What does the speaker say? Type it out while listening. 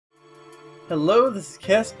Hello, this is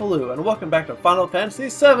Cass Blue, and welcome back to Final Fantasy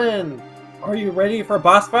VII! Are you ready for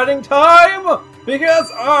boss fighting time?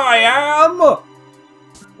 Because I am!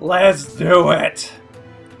 Let's do it!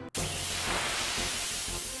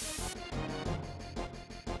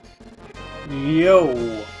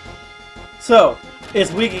 Yo! So,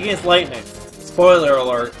 it's weak against lightning. Spoiler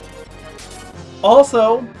alert.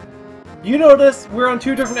 Also, you notice we're on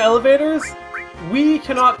two different elevators? We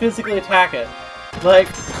cannot physically attack it. Like,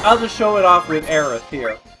 I'll just show it off with Aerith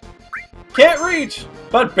here. Can't reach,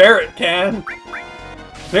 but Barret can.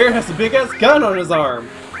 Barret has a big-ass gun on his arm.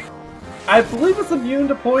 I believe it's immune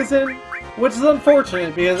to poison, which is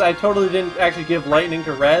unfortunate because I totally didn't actually give lightning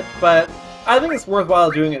to Red, but I think it's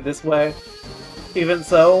worthwhile doing it this way. Even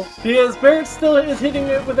so, because Barret still is hitting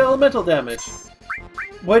it with elemental damage.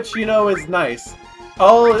 Which, you know, is nice.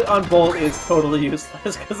 All on Bolt is totally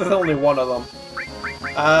useless because there's only one of them.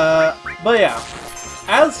 But yeah.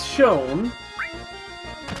 As shown,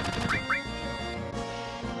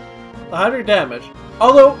 100 damage.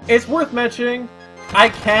 Although, it's worth mentioning,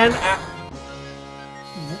 Red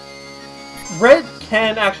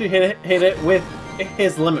can actually hit it with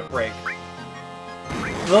his Limit Break.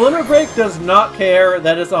 The Limit Break does not care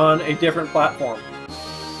that it's on a different platform.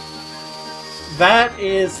 That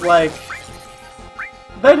is, like...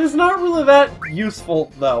 that is not really that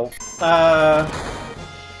useful, though.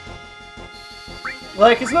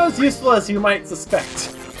 Like, it's not as useful as you might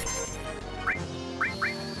suspect.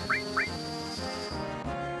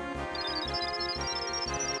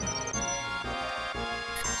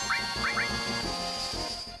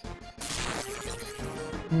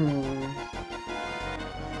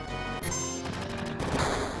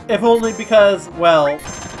 If only because, well...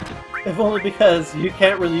 if only because you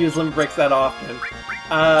can't really use Limit Breaks that often.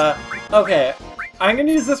 Okay. I'm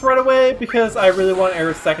gonna use this right away because I really want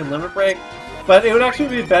Aerith's second Limit Break. But it would actually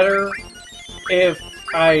be better if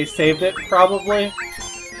I saved it, probably.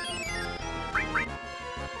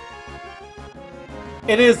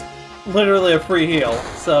 It is literally a free heal,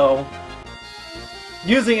 so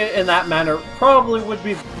using it in that manner probably would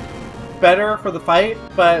be better for the fight,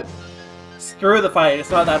 but screw the fight,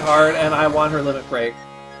 it's not that hard, and I want her Limit Break.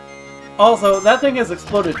 Also, that thing has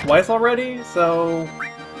exploded twice already, so,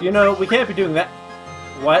 you know, we can't be doing that.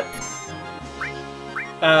 What?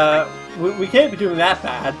 We can't be doing that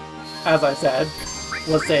bad, as I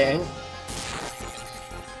was saying.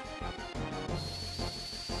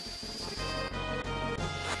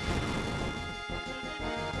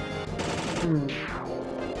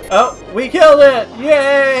 Oh, we killed it!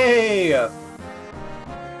 Yay!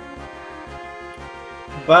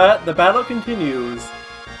 But the battle continues.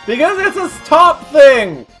 Because it's a top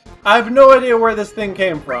thing! I have no idea where this thing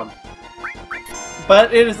came from.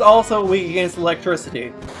 But it is also weak against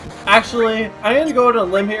electricity. Actually, I'm going to go on a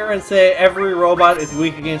limb here and say every robot is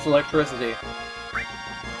weak against electricity.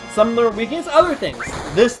 Some of them are weak against other things.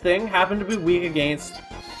 This thing happened to be weak against,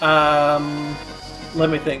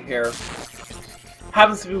 let me think here.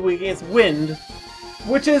 Happens to be weak against wind,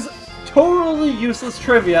 which is totally useless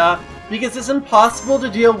trivia because it's impossible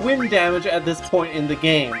to deal wind damage at this point in the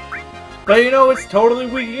game. But you know, it's totally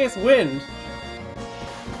weak against wind.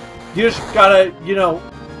 You just gotta, you know,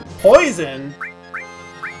 poison.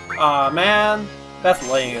 Aw, man. That's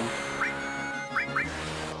lame.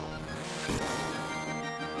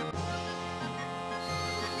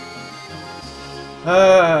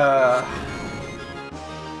 But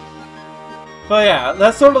yeah,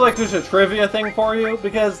 that's sort of like just a trivia thing for you,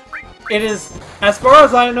 because it is, as far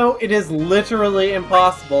as I know, it is literally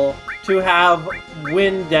impossible to have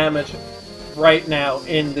wind damage right now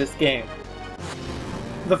in this game.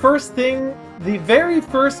 The very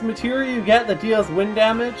first material you get that deals wind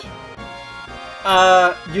damage,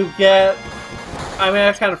 you get... I mean,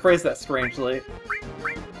 I kind of phrased that strangely.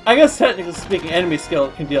 I guess technically speaking, enemy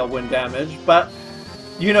skill can deal wind damage, but,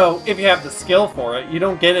 you know, if you have the skill for it, you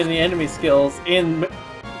don't get any enemy skills in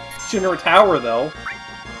Shinra Tower, though.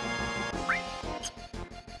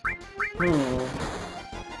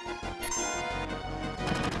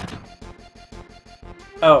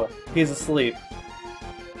 Oh, he's asleep.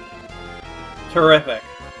 Terrific.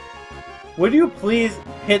 Would you please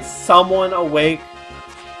hit someone awake?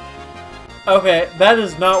 Okay, that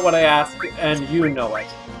is not what I asked, and you know it.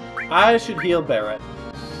 I should heal Barret.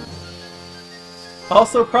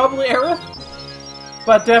 Also, probably Aerith,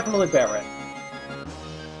 but definitely Barret.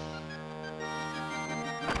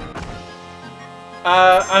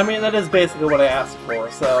 I mean, that is basically what I asked for,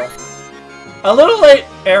 so... a little late,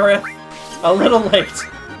 Aerith. A little late.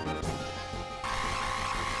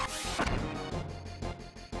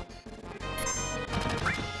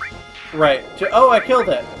 Right. Oh, I killed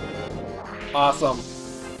it. Awesome.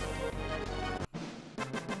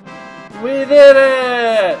 We did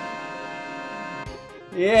it!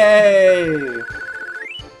 Yay!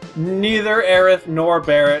 Neither Aerith nor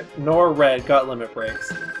Barrett nor Red got limit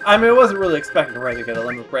breaks. I mean, I wasn't really expecting Red to get a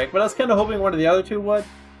limit break, but I was kind of hoping one of the other two would.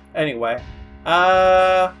 Anyway.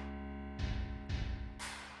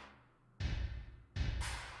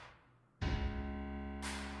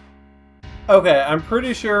 Okay, I'm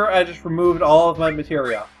pretty sure I just removed all of my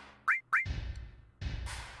materia.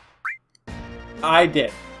 I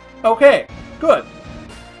did. Okay, good.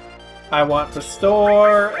 I want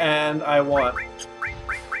Restore, and I want...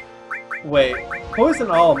 Wait,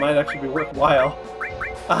 Poison All might actually be worthwhile.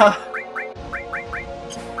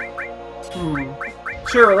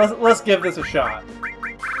 Sure, let's give this a shot.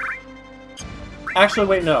 Actually,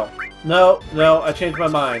 wait, no. No, I changed my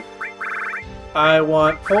mind. I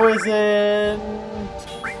want Poison...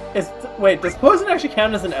 Wait, does Poison actually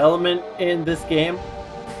count as an element in this game?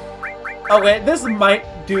 Okay, this might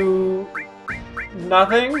do...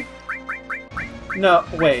 nothing? No,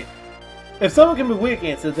 wait. If someone can be weak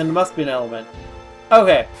against it, then it must be an element.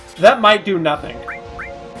 Okay, that might do nothing.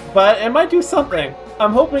 But it might do something.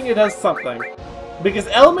 I'm hoping it does something. Because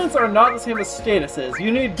elements are not the same as statuses.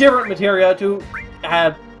 You need different materia to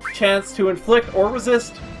add chance to inflict or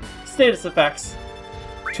resist status effects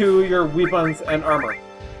to your weapons and armor.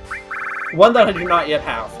 One that I do not yet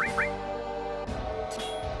have.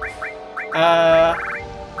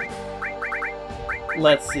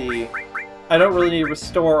 Let's see. I don't really need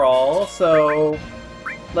Restore All, so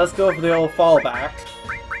let's go for the old fallback.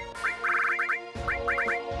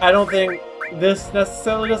 I don't think this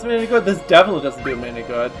necessarily does me any good. This definitely doesn't do me any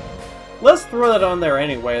good. Let's throw that on there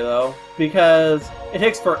anyway, though, because it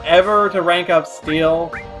takes forever to rank up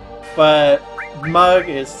Steel, but Mug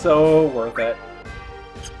is so worth it.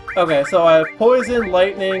 Okay, so I have Poison,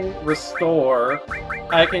 Lightning, Restore.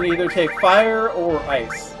 I can either take Fire or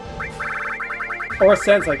Ice. Or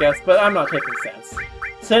Sense, I guess, but I'm not taking Sense.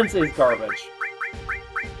 Sense is garbage.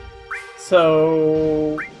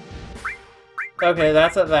 So... okay,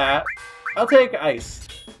 that's at that. I'll take Ice.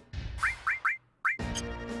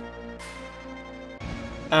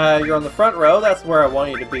 You're on the front row, that's where I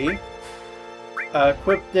want you to be.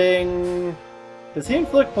 Equipping... does he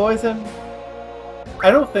inflict poison?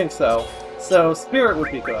 I don't think so. So, Spirit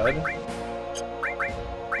would be good.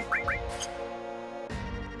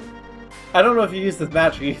 I don't know if you use this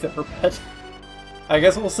magic either, but I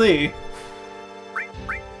guess we'll see.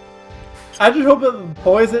 I just hope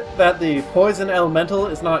that the poison elemental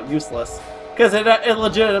is not useless, because it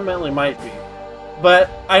legitimately might be. But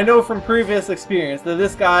I know from previous experience that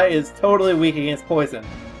this guy is totally weak against poison.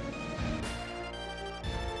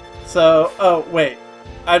 So, oh wait,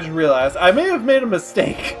 I just realized I may have made a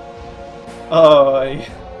mistake. Oh,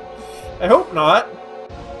 I hope not.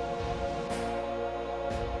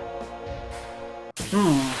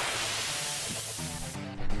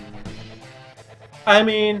 I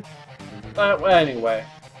mean, anyway.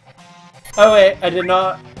 Oh wait, I did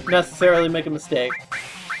not necessarily make a mistake.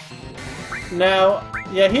 Now,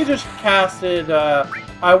 yeah, he just casted,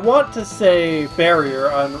 I want to say Barrier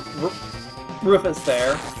on Rufus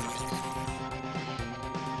there.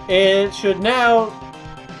 It should now...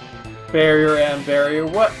 Barrier and Barrier,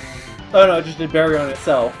 what? Oh no, it just did Barrier on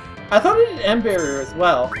itself. I thought it did End Barrier as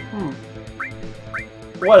well.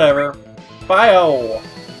 Whatever. Bio!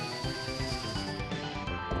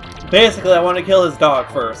 Basically, I want to kill his dog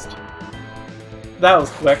first. That was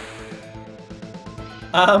quick.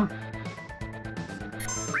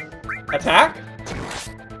 Attack?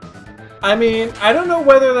 I mean, I don't know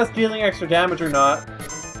whether that's dealing extra damage or not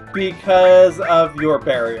because of your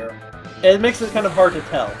barrier. It makes it kind of hard to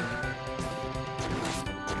tell.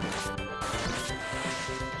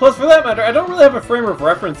 Plus, for that matter, I don't really have a frame of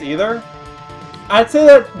reference either. I'd say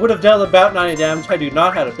that would have dealt about 90 damage had you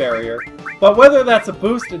not had a barrier. But whether that's a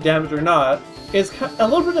boosted damage or not is a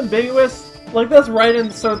little bit ambiguous. Like, that's right in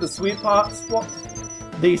sort of the sweet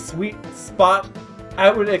spot I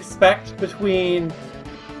would expect between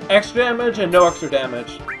extra damage and no extra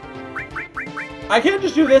damage. I can't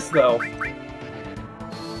just do this, though.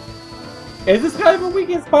 Is this guy even weak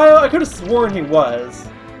against Bio? I could have sworn he was.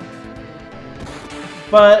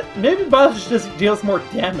 But maybe Bio just deals more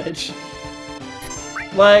damage.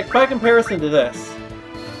 Like, by comparison to this.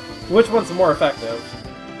 Which one's more effective?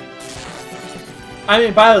 I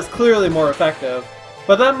mean, Bio is clearly more effective,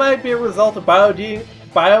 but that might be a result of Bio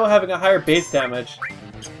having a higher base damage.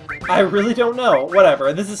 I really don't know.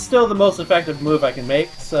 Whatever. This is still the most effective move I can make,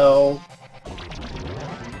 so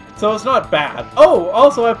it's not bad. Oh,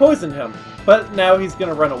 also I poisoned him, but now he's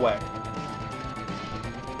gonna run away.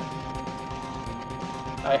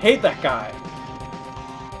 I hate that guy.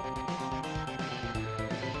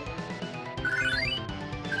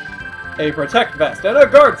 A protect vest and a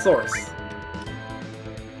guard source.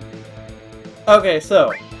 Okay,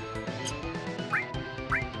 so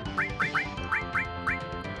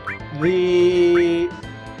the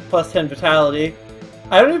plus 10 vitality.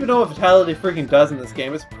 I don't even know what vitality freaking does in this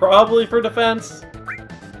game. It's probably for defense.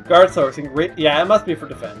 Guard sourcing. Yeah, it must be for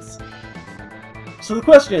defense. So the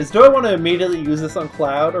question is, do I want to immediately use this on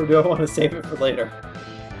Cloud, or do I want to save it for later?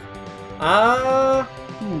 I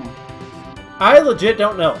legit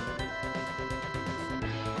don't know.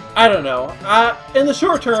 I don't know. In the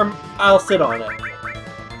short term, I'll sit on it.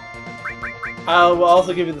 I will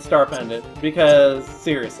also give you the star pendant, because,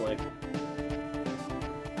 seriously.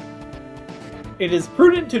 It is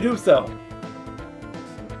prudent to do so.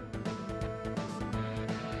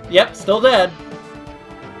 Yep, still dead.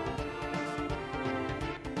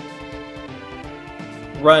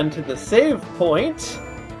 Run to the save point,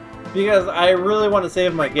 because I really want to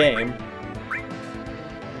save my game.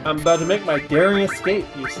 I'm about to make my daring escape,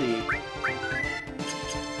 you see.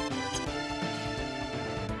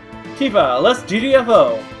 Tifa, let's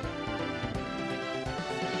GDFO.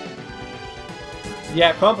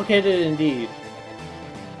 Yeah, complicated indeed.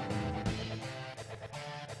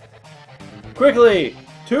 Quickly,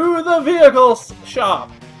 to the vehicles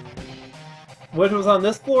shop! Which was on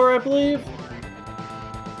this floor, I believe?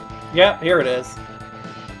 Yep, here it is.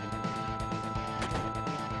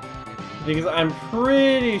 Because I'm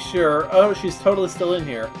pretty sure... Oh, she's totally still in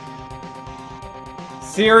here.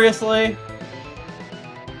 Seriously?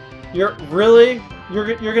 Really?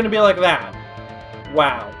 You're gonna be like that?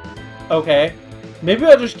 Wow. Okay. Maybe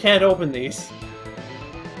I just can't open these.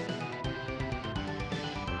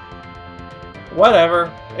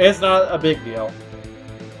 Whatever. It's not a big deal.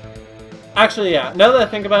 Actually, yeah. Now that I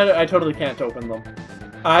think about it, I totally can't open them.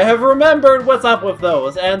 I have remembered what's up with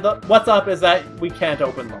those, and what's up is that we can't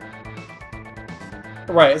open them.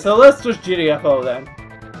 Right, so let's just GDFO then.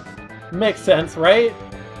 Makes sense, right?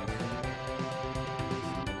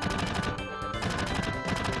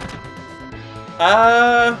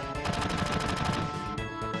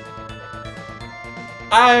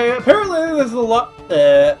 Apparently there's a lot...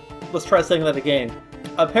 let's try saying that again.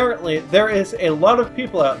 Apparently, there is a lot of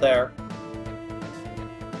people out there.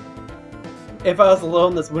 If I was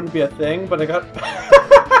alone, this wouldn't be a thing, but I got...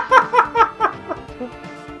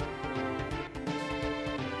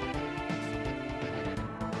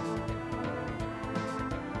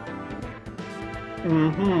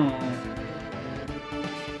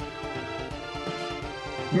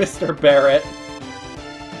 Mr. Barrett.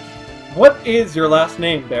 What is your last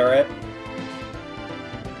name, Barrett?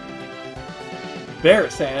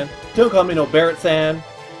 Barrett-san. Don't call me no Barrett-san.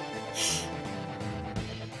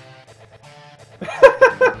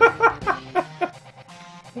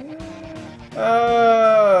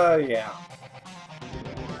 Yeah.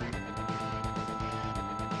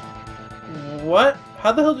 What?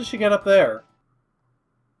 How the hell did she get up there?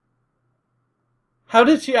 How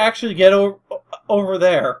did she actually get over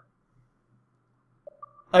there?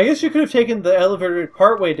 I guess you could have taken the elevator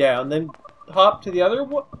partway down, then hopped to the other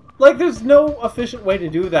one. Like, there's no efficient way to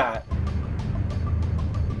do that.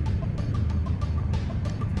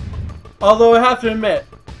 Although I have to admit,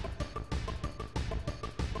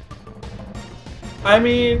 I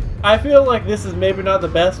mean, I feel like this is maybe not the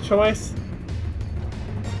best choice.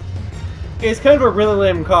 It's kind of a really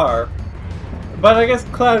lame car. But I guess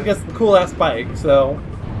Cloud gets the cool-ass bike, so...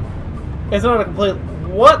 It's not a complete...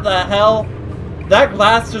 What the hell? That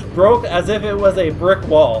glass just broke as if it was a brick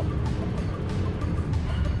wall.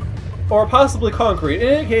 Or possibly concrete. In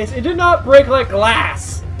any case, it did not break like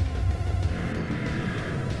glass!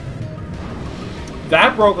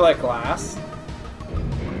 That broke like glass.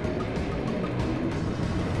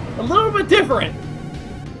 A little bit different.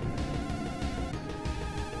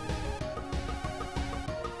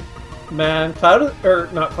 Man, Cloud, or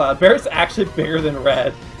not Cloud, Barrett's actually bigger than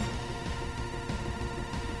Red.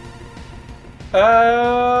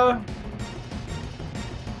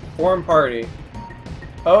 Form party.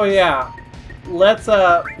 Oh yeah. Let's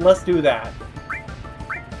do that.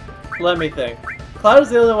 Let me think. Cloud is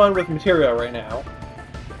the only one with material right now.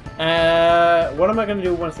 What am I gonna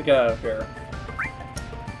do once I get out of here?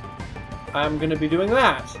 I'm gonna be doing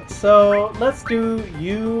that. So let's do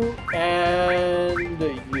you and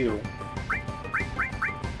you.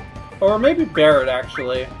 Or maybe Barrett,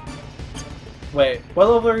 actually. Wait, what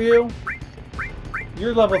level are you?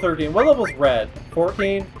 You're level 13. What level's Red?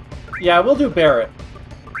 14? Yeah, we'll do Barrett.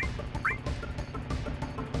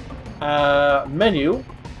 Menu.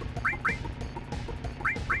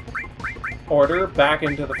 order back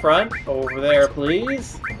into the front. Over there,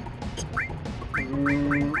 please.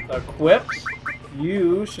 Equipped.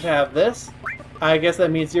 You should have this. I guess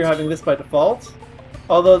that means you're having this by default.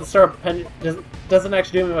 Although the star pendant doesn't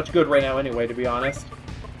actually do me much good right now anyway, to be honest.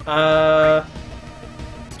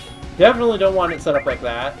 Definitely don't want it set up like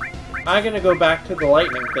that. I'm gonna go back to the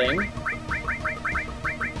lightning thing.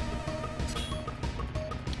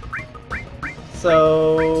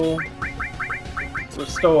 So...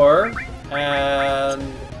 restore, and...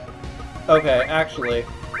 okay, actually...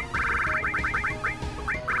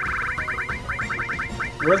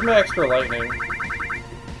 where's my extra lightning?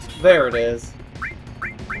 There it is.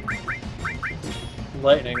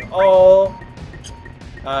 Lightning all.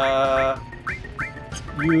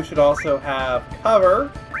 You should also have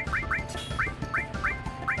cover.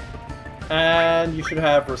 And you should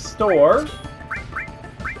have restore.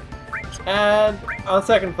 And on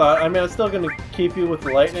second thought, I mean, I'm still going to keep you with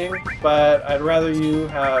the lightning, but I'd rather you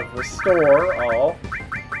have restore all.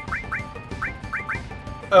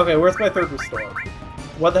 Okay, where's my third restore?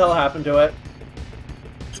 What the hell happened to it?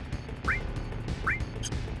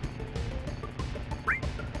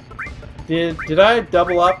 Did I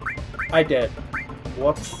double up? I did.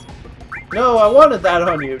 Whoops. No, I wanted that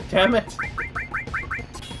on you, damn it!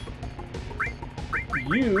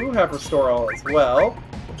 You have restore all as well.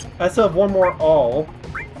 I still have one more all.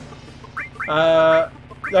 I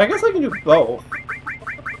guess I can do both.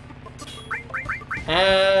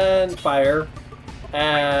 And fire.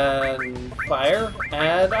 And fire.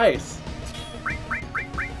 And ice.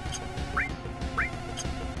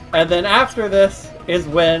 And then after this is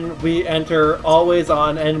when we enter always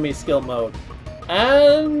on enemy skill mode.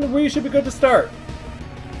 And we should be good to start.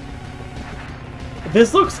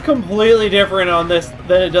 This looks completely different on this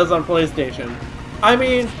than it does on PlayStation. I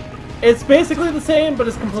mean, it's basically the same, but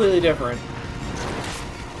it's completely different.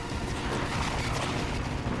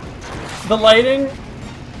 The lighting,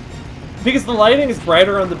 because the lighting is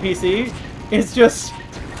brighter on the PC, it's just,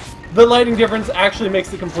 the lighting difference actually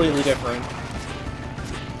makes it completely different.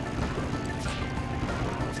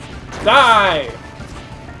 Die!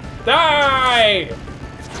 Die!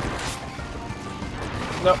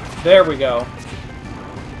 No, there we go.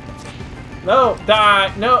 No,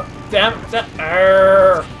 die! No, damn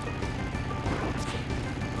it!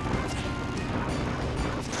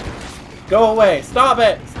 Go away! Stop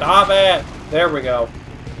it! Stop it! There we go.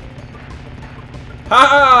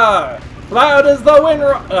 Ha! Cloud is the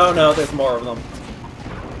winner! Oh no, there's more of them.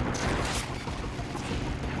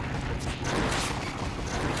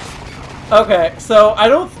 Okay, so I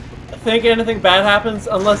don't think anything bad happens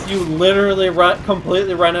unless you literally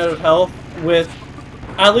completely run out of health with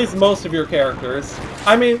at least most of your characters.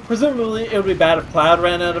 I mean, presumably it would be bad if Cloud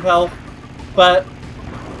ran out of health, but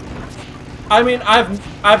I mean,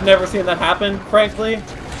 I've never seen that happen, frankly.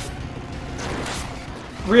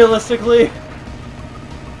 Realistically,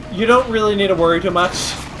 you don't really need to worry too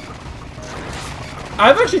much.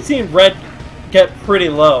 I've actually seen Red get pretty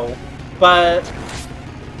low, but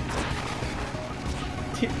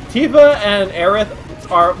Tifa and Aerith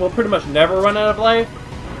will pretty much never run out of life.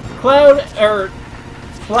 Cloud,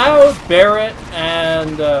 Barret,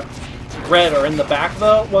 and Red are in the back,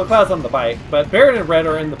 though. Well, Cloud's on the bike, but Barret and Red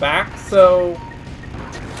are in the back, so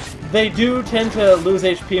they do tend to lose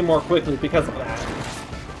HP more quickly because of that.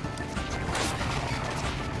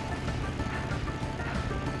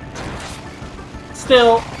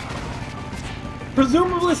 Still,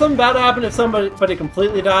 presumably something bad happened if somebody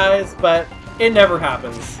completely dies, but it never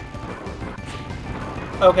happens.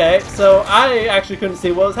 Okay, so I actually couldn't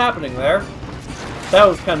see what was happening there. That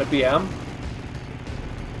was kind of BM.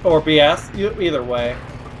 Or BS, either way.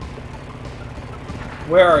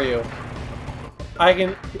 Where are you? I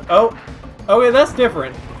can... oh! Okay, that's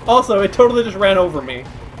different. Also, it totally just ran over me.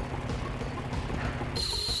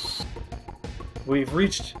 We've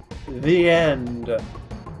reached the end.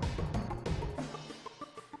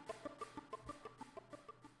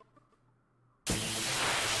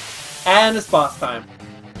 And it's boss time.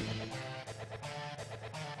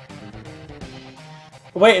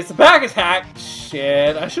 Wait, it's a back attack?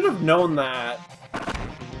 Shit, I should have known that.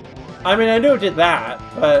 I mean, I knew it did that,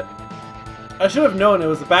 but I should have known it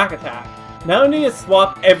was a back attack. Now I need to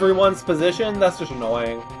swap everyone's position? That's just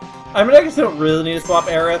annoying. I mean, I guess I don't really need to swap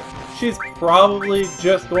Aerith. She's probably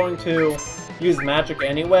just going to use magic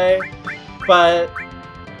anyway, but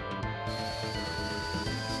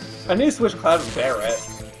I need to switch Cloud with Barret.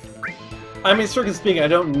 I mean, strictly speaking, I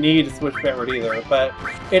don't need to switch Barret either, but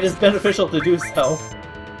it is beneficial to do so.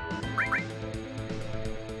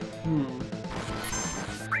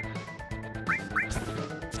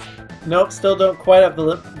 Nope, still don't quite have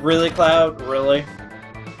the really, Cloud? Really?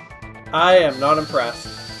 I am not impressed.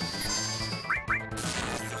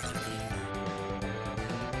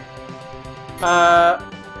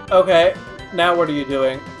 Okay. Now what are you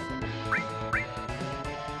doing?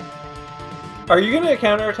 Are you gonna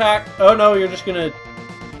counterattack? Oh no, you're just gonna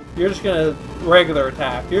regular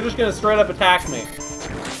attack. You're just gonna straight up attack me.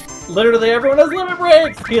 Literally everyone has limit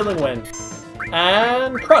breaks! Healing Wind.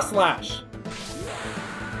 And Cross Slash.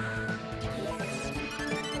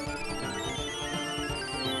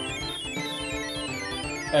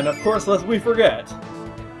 And of course, lest we forget.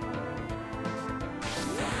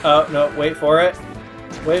 Oh, no, wait for it.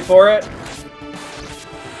 Wait for it.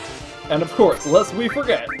 And of course, lest we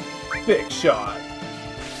forget, Big Shot.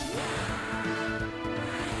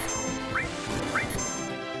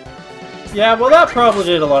 Yeah, well that probably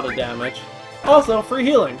did a lot of damage. Also, free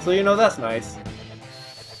healing, so you know that's nice.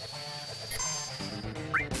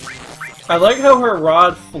 I like how her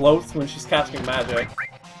rod floats when she's casting magic.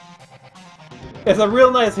 It's a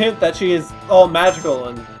real nice hint that she is all magical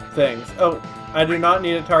and things. Oh, I do not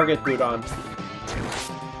need a target boot on.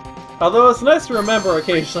 Although it's nice to remember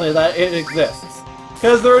occasionally that it exists.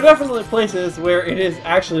 Because there are definitely places where it is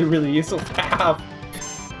actually really useful to have.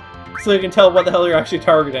 So you can tell what the hell you're actually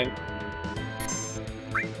targeting.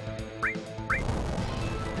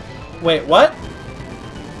 Wait, what?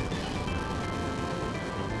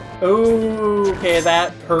 Ooh, okay,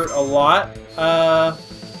 that hurt a lot.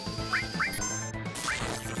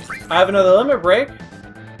 I have another limit break.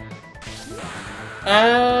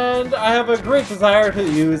 And I have a great desire to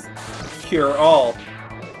use Cure All.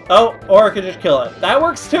 Oh, or I could just kill it. That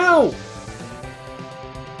works too!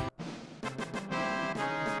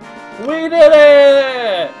 We did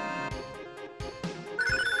it!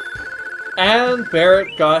 And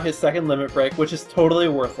Barrett got his second limit break, which is totally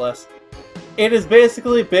worthless. It is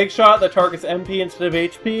basically Big Shot that targets MP instead of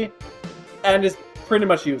HP, and is pretty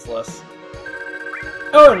much useless.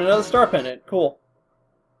 Oh, and another star pendant. Cool.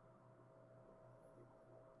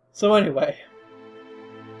 So anyway,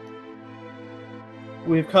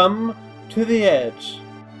 we've come to the edge.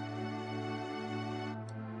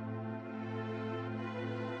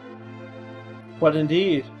 What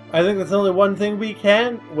indeed? I think there's only one thing we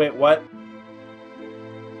can... Wait, what?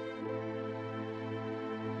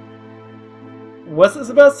 What's this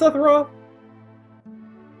about Sephiroth?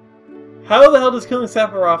 How the hell does killing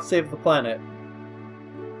Sephiroth save the planet?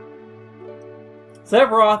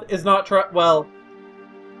 Sephiroth is not well...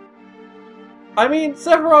 I mean,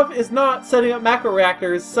 Sephiroth is not setting up macro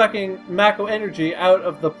reactors sucking macro energy out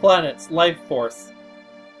of the planet's life force.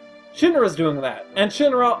 Shinra is doing that, and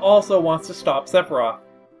Shinra also wants to stop Sephiroth.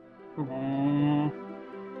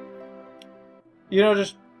 You know,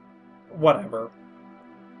 just... whatever.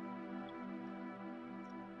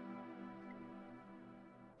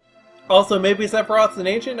 Also, maybe Sephiroth's an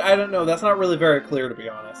ancient? I don't know, that's not really very clear, to be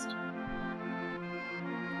honest.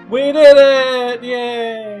 We did it!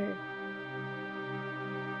 Yay!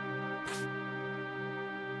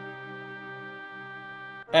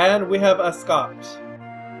 And we have escaped.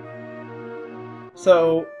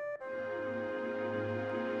 So...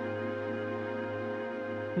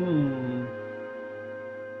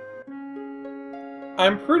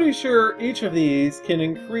 I'm pretty sure each of these can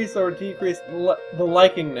increase or decrease the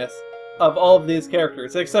likingness of all of these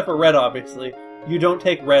characters, except for Red, obviously. You don't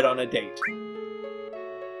take Red on a date.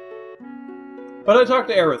 But I talked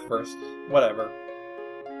to Aerith first. Whatever.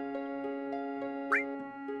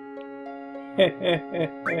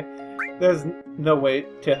 There's no way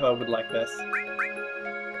Tifa would like this.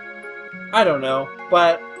 I don't know,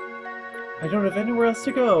 but I don't have anywhere else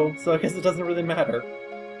to go, so I guess it doesn't really matter.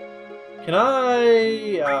 Can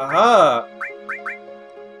I... Aha!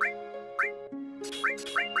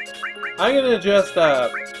 I'm gonna just,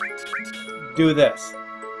 do this.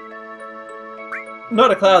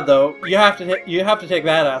 Not a cloud, though. You have to take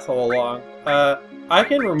that asshole along. I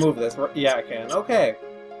can remove this. Yeah, I can. Okay.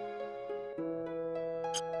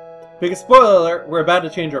 Big spoiler alert, we're about to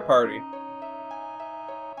change our party.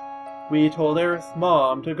 We told Aerith's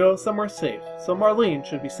mom to go somewhere safe, so Marlene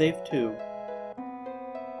should be safe too.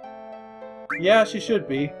 Yeah, she should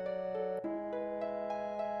be.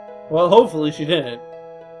 Well, hopefully she didn't.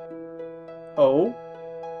 Oh?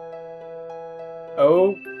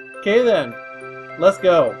 Okay then. Let's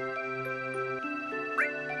go.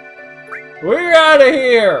 We're out of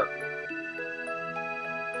here!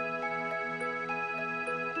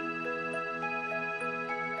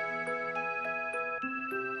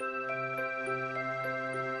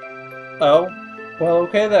 Oh? Well,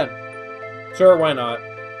 okay then. Sure, why not?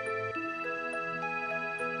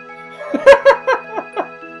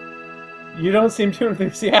 You don't seem too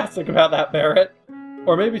enthusiastic about that, Barrett.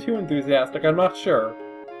 Or maybe too enthusiastic, I'm not sure.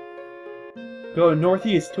 Go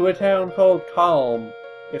northeast to a town called Calm.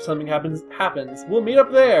 If something happens, we'll meet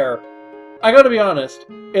up there. I gotta be honest,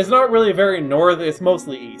 it's not really very north, it's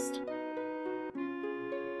mostly east.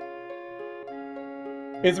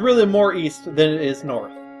 It's really more east than it is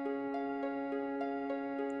north.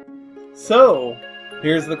 So,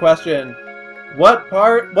 here's the question. What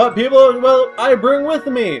people will I bring with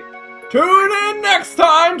me? Tune in next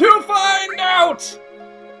time to find out!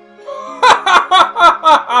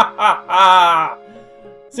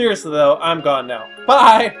 Seriously though, I'm gone now.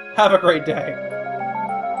 Bye! Have a great day.